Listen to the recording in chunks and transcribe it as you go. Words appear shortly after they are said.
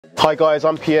Hi guys,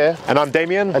 I'm Pierre. And I'm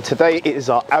Damion. And today it is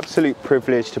our absolute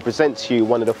privilege to present to you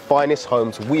one of the finest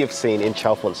homes we have seen in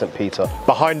Chalfont, St. Peter.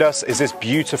 Behind us is this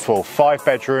beautiful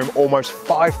 5-bedroom, almost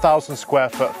 5,000 square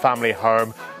foot family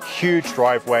home. Huge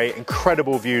driveway,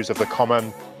 incredible views of the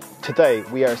common. Today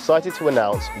we are excited to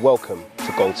announce welcome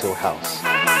to Gold Hill House.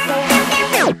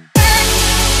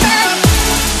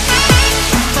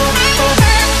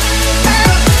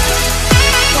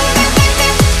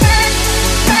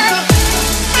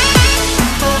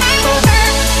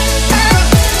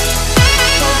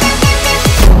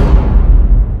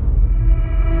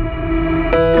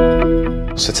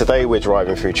 So today we're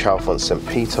driving through Chalfont St.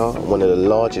 Peter, one of the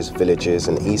largest villages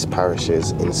and east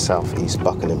parishes in southeast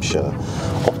Buckinghamshire,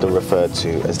 often referred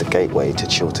to as the gateway to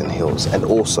Chiltern Hills, and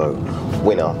also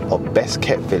winner of Best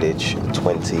Kept Village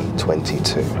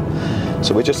 2022.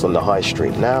 So we're just on the high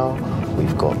street now.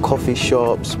 We've got coffee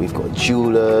shops, we've got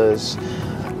jewellers,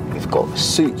 we've got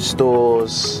suit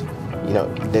stores. You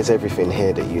know, there's everything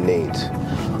here that you need.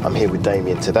 I'm here with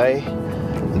Damion today.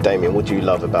 And Damion, what do you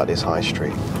love about this high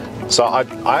street? So I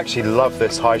actually love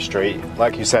this high street.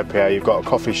 Like you said, Pierre, you've got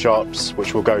coffee shops,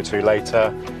 which we'll go to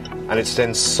later, and it's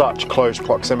in such close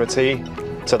proximity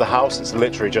to the house. It's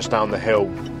literally just down the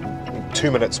hill, 2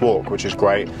 minutes walk, which is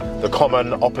great. The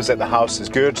common opposite the house is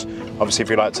good. Obviously, if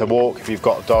you like to walk, if you've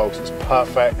got dogs, it's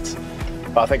perfect.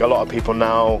 But I think a lot of people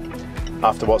now,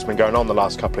 after what's been going on the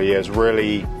last couple of years,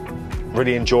 really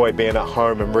enjoy being at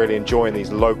home and really enjoying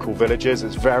these local villages.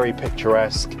 It's very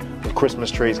picturesque, with Christmas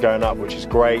trees going up, which is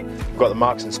great. We've got the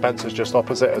Marks and Spencer's just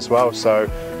opposite as well. So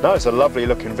no, it's a lovely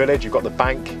looking village. You've got the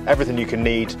bank, everything you can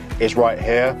need is right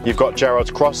here. You've got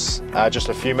Gerrard's Cross just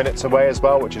a few minutes away as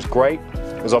well, which is great,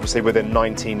 because obviously within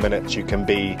 19 minutes you can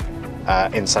be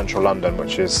in central London,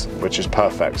 which is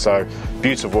perfect. So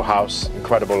beautiful house,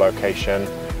 incredible location,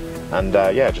 and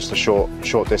yeah, just a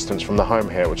short distance from the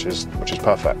home here, which is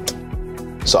perfect.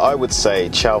 So I would say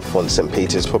Chalfont St.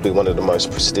 Peter is probably one of the most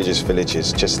prestigious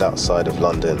villages just outside of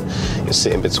London. You're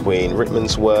sitting between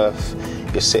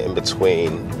Rickmansworth, you're sitting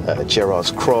between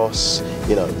Gerrard's Cross.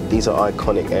 You know, these are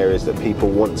iconic areas that people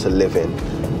want to live in.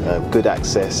 Good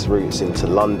access routes into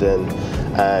London,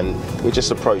 and we're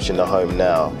just approaching the home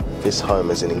now. This home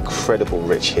has an incredible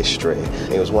rich history.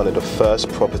 It was one of the first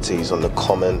properties on the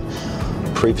common,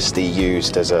 previously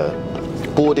used as a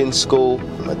boarding school,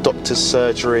 a doctor's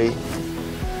surgery.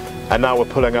 And now we're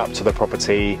pulling up to the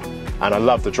property, and I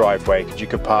love the driveway because you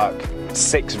could park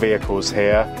 6 vehicles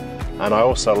here. And I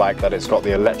also like that it's got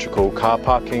the electrical car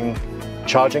parking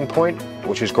charging point,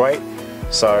 which is great.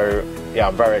 So yeah,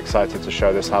 I'm very excited to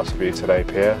show this house with you today,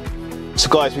 Pierre. So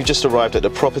guys, we've just arrived at the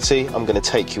property. I'm going to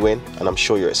take you in, and I'm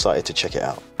sure you're excited to check it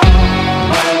out.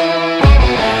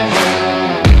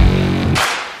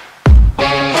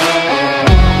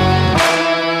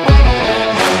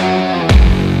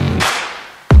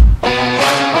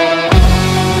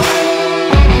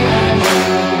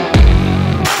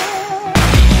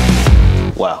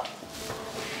 Wow,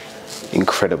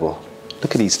 incredible.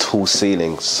 Look at these tall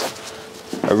ceilings.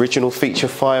 Original feature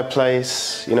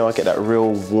fireplace. You know, I get that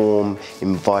real warm,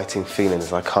 inviting feeling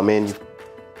as I come in.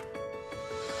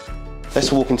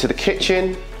 Let's walk into the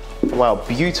kitchen. Wow,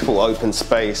 beautiful open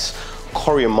space,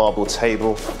 Corian marble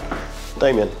table.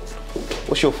 Damion,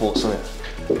 what's your thoughts on it?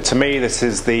 To me, this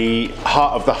is the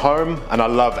heart of the home, and I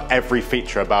love every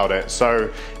feature about it.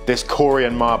 So this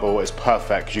Corian marble is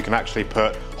perfect, because you can actually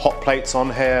put hot plates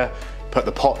on here, put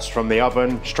the pots from the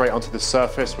oven straight onto the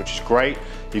surface, which is great.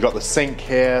 You've got the sink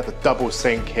here, the double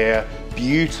sink here,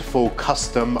 beautiful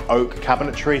custom oak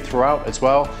cabinetry throughout as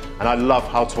well. And I love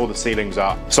how tall the ceilings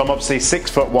are. So I'm obviously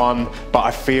 6'1", but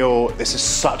I feel this is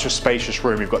such a spacious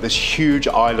room. You've got this huge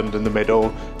island in the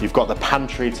middle. You've got the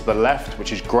pantry to the left,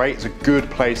 which is great. It's a good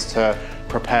place to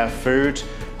prepare food.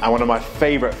 And one of my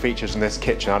favorite features in this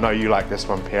kitchen, I know you like this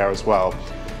one, Pierre, as well,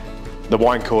 the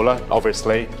wine cooler,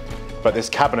 obviously, but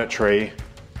this cabinetry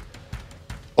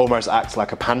almost acts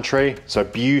like a pantry. So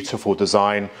beautiful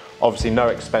design. Obviously no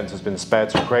expense has been spared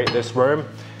to create this room.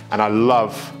 And I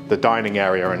love the dining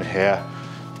area in here.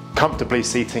 Comfortably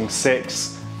seating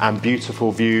 6 and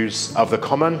beautiful views of the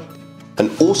common.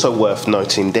 And also worth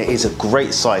noting, there is a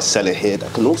great size cellar here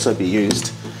that can also be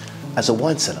used as a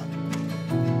wine cellar.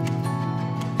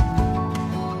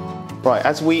 Right,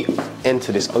 as we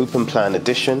enter this open plan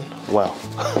addition, wow,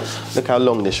 look how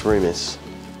long this room is.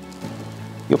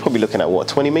 You're probably looking at what,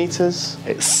 20 meters?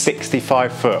 It's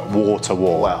 65 foot wall to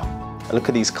wall. Wow. And look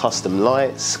at these custom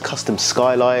lights, custom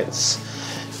skylights.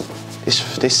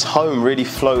 This home really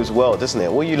flows well, doesn't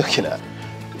it? What are you looking at?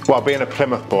 Well, being a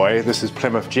Plymouth boy, this is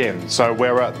Plymouth Gin. So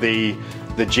we're at the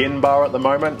gin bar at the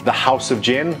moment, the House of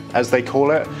Gin, as they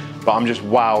call it. but I'm just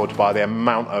wowed by the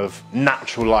amount of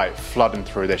natural light flooding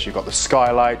through this. You've got the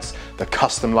skylights, the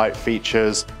custom light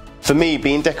features. For me,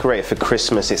 being decorated for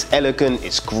Christmas, it's elegant,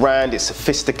 it's grand, it's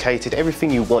sophisticated, everything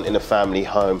you want in a family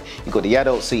home. You've got the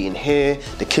adults eating here,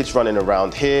 the kids running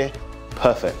around here,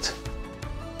 perfect.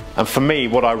 And for me,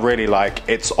 what I really like,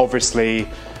 it's obviously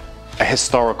a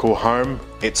historical home.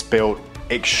 It's built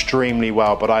extremely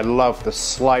well, but I love the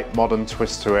slight modern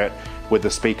twist to it with the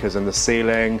speakers in the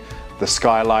ceiling, the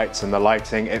skylights and the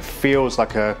lighting. It feels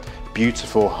like a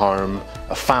beautiful home,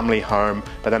 a family home,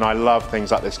 but then I love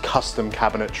things like this custom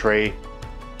cabinetry.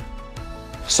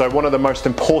 So one of the most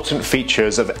important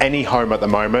features of any home at the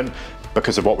moment,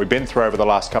 because of what we've been through over the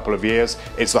last couple of years,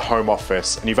 is the home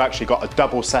office. And you've actually got a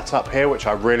double setup here, which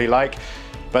I really like.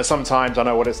 But sometimes, I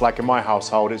know what it's like in my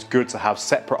household, it's good to have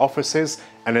separate offices,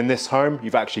 and in this home,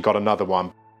 you've actually got another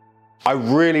one. I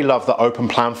really love the open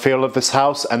plan feel of this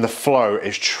house, and the flow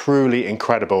is truly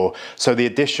incredible. So the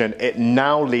addition, it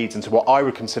now leads into what I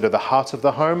would consider the heart of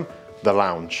the home, the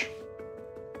lounge.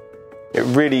 It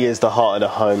really is the heart of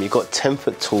the home. You've got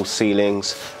 10-foot tall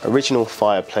ceilings, original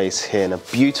fireplace here, and a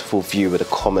beautiful view of the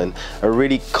common. A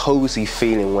really cozy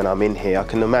feeling when I'm in here. I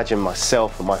can imagine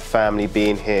myself and my family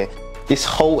being here. This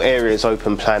whole area is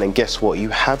open plan, and guess what? You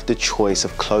have the choice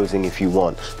of closing if you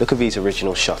want. Look at these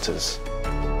original shutters.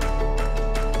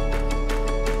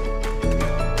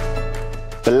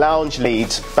 The lounge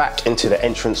leads back into the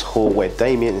entrance hall where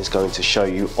Damion is going to show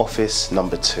you office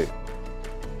number 2.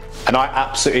 And I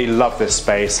absolutely love this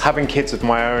space. Having kids of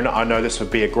my own, I know this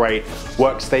would be a great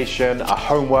workstation, a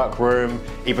homework room,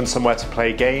 even somewhere to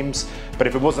play games. But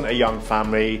if it wasn't a young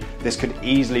family, this could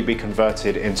easily be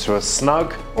converted into a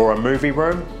snug or a movie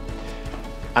room.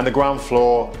 And the ground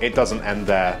floor, it doesn't end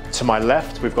there. To my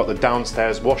left, we've got the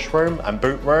downstairs washroom and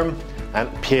boot room. And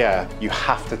Pierre, you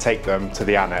have to take them to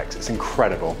the annex. It's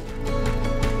incredible.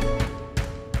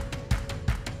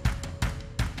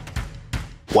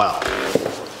 Wow.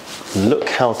 Look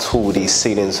how tall these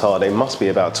ceilings are. They must be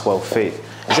about 12 feet.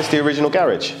 Is this the original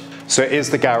garage? So it is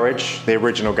the garage, the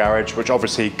original garage, which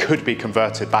obviously could be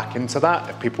converted back into that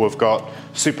if people have got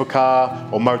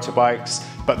supercar or motorbikes.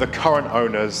 But the current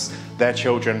owners, their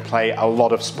children play a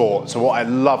lot of sport. So what I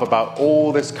love about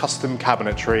all this custom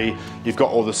cabinetry, you've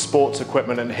got all the sports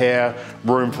equipment in here,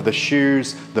 room for the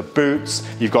shoes, the boots,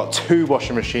 you've got 2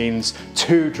 washing machines,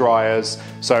 2 dryers.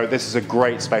 So this is a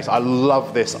great space. I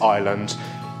love this island.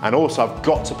 And also I've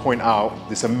got to point out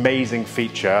this amazing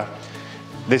feature.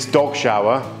 This dog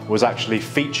shower was actually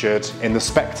featured in The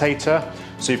Spectator.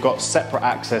 So you've got separate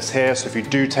access here. So if you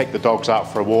do take the dogs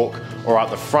out for a walk or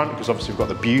out the front, because obviously we've got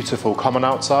the beautiful common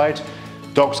outside,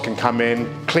 dogs can come in,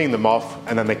 clean them off,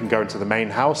 and then they can go into the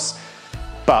main house.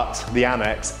 But the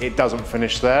annex, it doesn't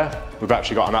finish there. We've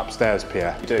actually got an upstairs,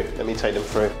 Pierre. You do. Let me take them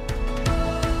through.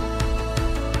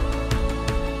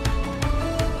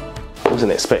 I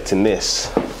wasn't expecting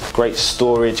this. Great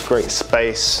storage, great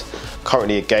space.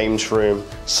 Currently a games room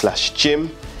 /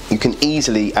 gym. You can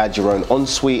easily add your own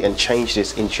ensuite and change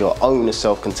this into your own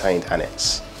self-contained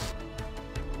annex.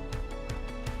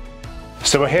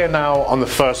 So we're here now on the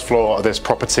first floor of this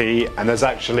property, and there's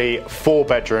actually 4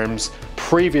 bedrooms.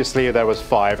 Previously there was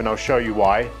 5, and I'll show you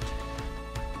why.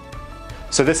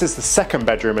 So this is the second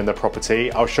bedroom in the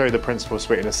property. I'll show you the principal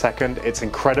suite in a second. It's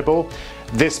incredible.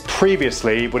 This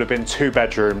previously would have been 2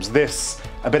 bedrooms. This,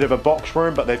 a bit of a box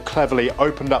room, but they've cleverly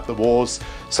opened up the walls.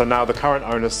 So now the current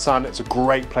owner's son, it's a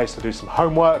great place to do some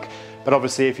homework. But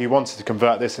obviously if you wanted to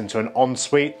convert this into an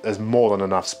ensuite, there's more than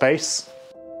enough space.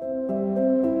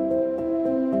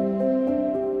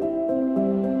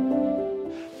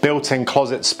 Built-in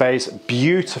closet space,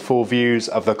 beautiful views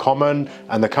of the common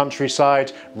and the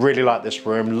countryside. Really like this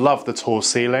room, love the tall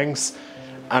ceilings.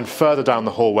 And further down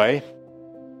the hallway,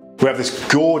 we have this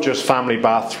gorgeous family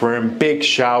bathroom, big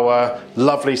shower,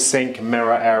 lovely sink,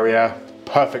 mirror area,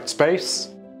 perfect space.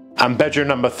 And bedroom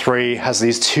number 3 has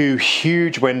these 2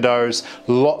 huge windows,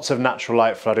 lots of natural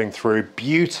light flooding through,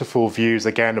 beautiful views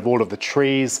again of all of the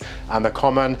trees and the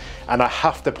common. And I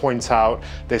have to point out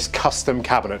this custom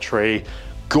cabinetry.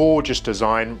 Gorgeous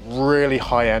design, really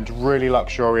high-end, really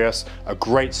luxurious, a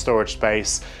great storage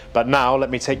space. But now let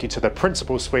me take you to the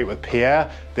principal suite with Pierre.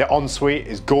 The ensuite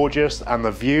is gorgeous and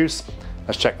the views,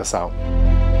 let's check this out.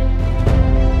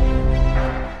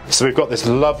 So we've got this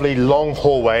lovely long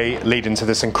hallway leading to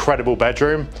this incredible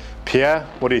bedroom. Pierre,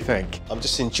 what do you think? I'm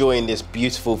just enjoying this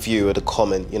beautiful view of the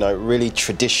common, you know, really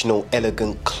traditional,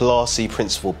 elegant, classy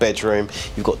principal bedroom.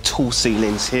 You've got tall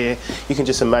ceilings here. You can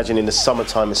just imagine in the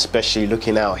summertime, especially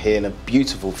looking out here in a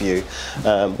beautiful view.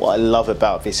 What I love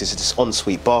about this is this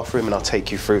ensuite bathroom, and I'll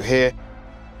take you through here.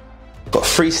 Got a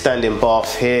freestanding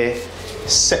bath here.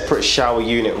 Separate shower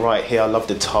unit right here. I love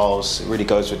the tiles, it really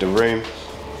goes with the room.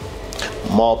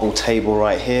 Marble table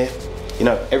right here. You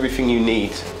know, everything you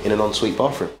need in an ensuite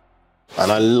bathroom.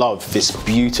 And I love this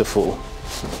beautiful,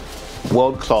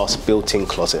 world-class built-in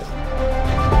closet.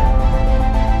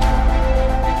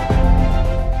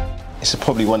 This is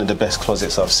probably one of the best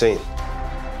closets I've seen.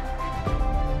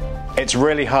 It's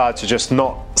really hard to just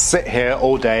not sit here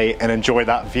all day and enjoy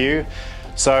that view.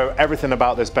 So everything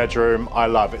about this bedroom I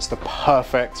love. It's the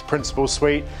perfect principal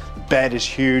suite. The bed is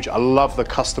huge. I love the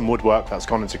custom woodwork that's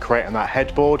gone into creating that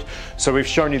headboard. So we've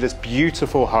shown you this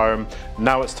beautiful home.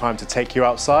 Now it's time to take you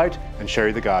outside and show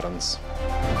you the gardens.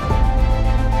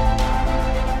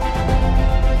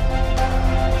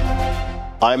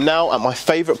 I'm now at my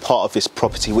favourite part of this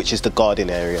property, which is the garden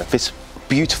area. This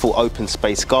beautiful open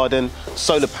space garden,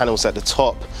 solar panels at the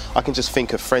top. I can just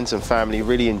think of friends and family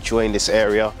really enjoying this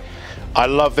area. I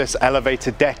love this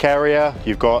elevated deck area.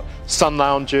 You've got sun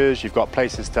lounges, you've got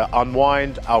places to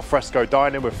unwind, al fresco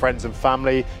dining with friends and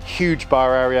family, huge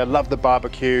bar area, love the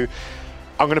barbecue.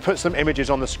 I'm going to put some images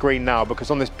on the screen now because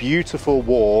on this beautiful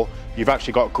wall, you've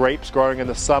actually got grapes growing in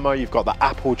the summer, you've got the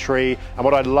apple tree, and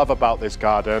what I love about this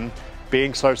garden,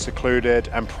 being so secluded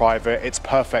and private, it's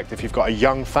perfect if you've got a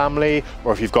young family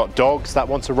or if you've got dogs that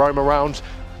want to roam around.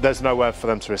 There's nowhere for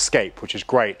them to escape, which is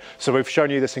great. So we've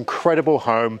shown you this incredible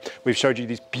home, we've showed you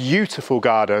these beautiful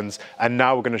gardens, and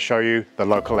now we're going to show you the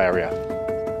local area.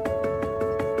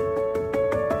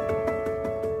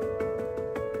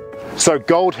 So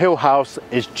Gold Hill House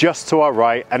is just to our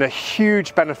right, and a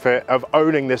huge benefit of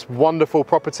owning this wonderful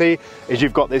property is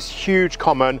you've got this huge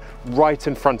common right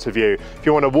in front of you. If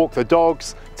you want to walk the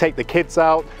dogs, take the kids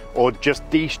out, or just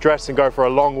de-stress and go for a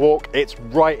long walk, it's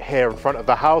right here in front of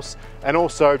the house. And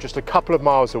also just a couple of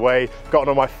miles away, got one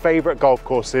of my favorite golf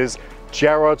courses,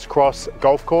 Gerrard's Cross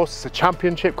Golf Course. It's a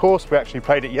championship course. We actually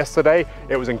played it yesterday.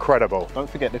 It was incredible. Don't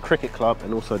forget the cricket club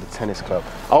and also the tennis club.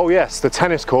 Oh yes, the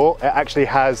tennis court. It actually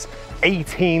has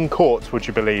 18 courts, would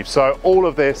you believe? So all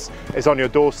of this is on your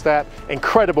doorstep.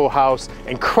 Incredible house,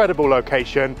 incredible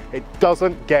location. It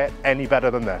doesn't get any better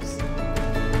than this.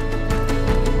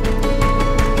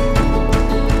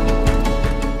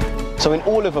 So in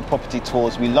all of our property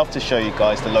tours, we love to show you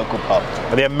guys the local pub.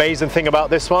 And the amazing thing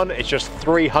about this one, it's just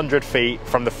 300 feet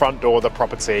from the front door of the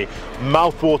property.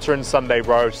 Mouth-watering Sunday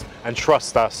roast, and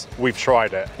trust us, we've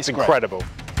tried it. It's incredible.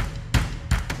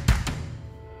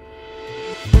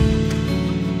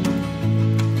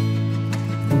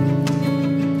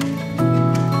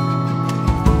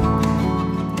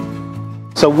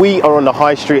 So we are on the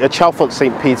high street at Chalfont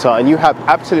St. Peter, and you have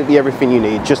absolutely everything you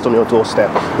need just on your doorstep.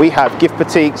 We have gift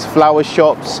boutiques, flower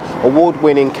shops,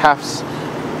 award-winning cafes,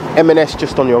 M&S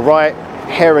just on your right,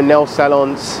 hair and nail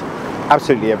salons,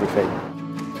 absolutely everything.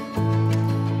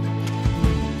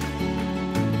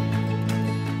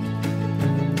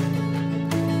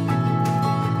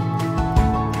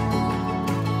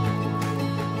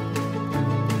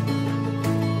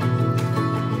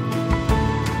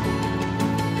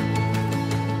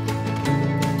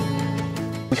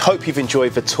 We hope you've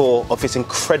enjoyed the tour of this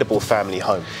incredible family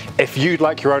home. If you'd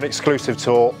like your own exclusive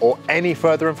tour or any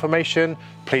further information,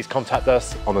 please contact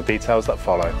us on the details that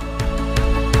follow.